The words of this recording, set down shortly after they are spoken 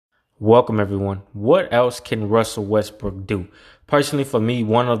Welcome, everyone. What else can Russell Westbrook do? Personally, for me,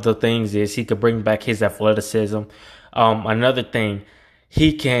 one of the things is he could bring back his athleticism. Another thing,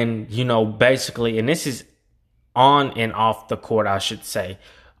 he can, basically, and this is on and off the court, I should say.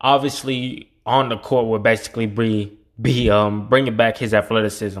 Obviously, on the court would basically be bringing back his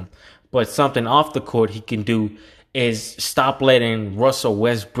athleticism, but something off the court he can do is stop letting Russell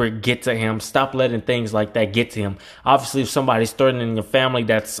Westbrook get to him. Stop letting things like that get to him. Obviously, if somebody's threatening your family,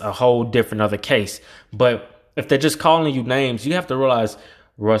 that's a whole different other case. But if they're just calling you names, you have to realize,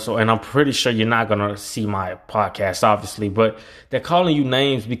 Russell, and I'm pretty sure you're not going to see my podcast, obviously, but they're calling you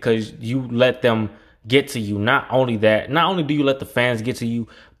names because you let them get to you. Not only do you let the fans get to you,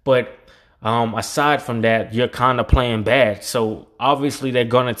 but aside from that, you're kind of playing bad. So obviously they're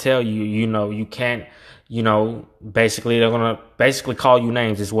going to tell you, you can't, basically they're going to basically call you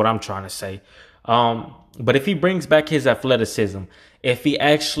names is what I'm trying to say. But if he brings back his athleticism, if he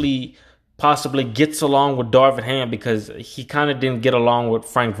actually possibly gets along with Darvin Ham, because he kind of didn't get along with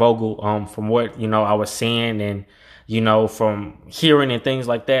Frank Vogel, from what, I was seeing and, from hearing and things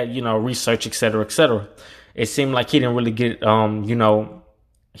like that, research, et cetera, et cetera. It seemed like he didn't really get,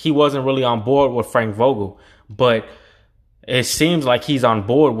 he wasn't really on board with Frank Vogel, but it seems like he's on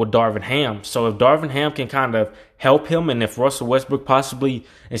board with Darvin Ham. So if Darvin Ham can kind of help him, and if Russell Westbrook possibly,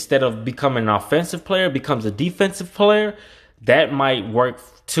 instead of becoming an offensive player, becomes a defensive player, that might work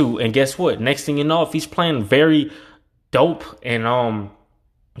too. And guess what? Next thing you know, if he's playing very dope in,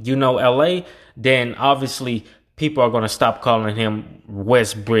 LA, then obviously people are going to stop calling him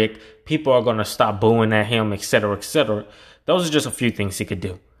Westbrook. People are going to stop booing at him, et cetera, et cetera. Those are just a few things he could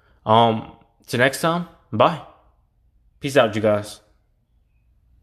do. Till next time, bye. Peace out, you guys.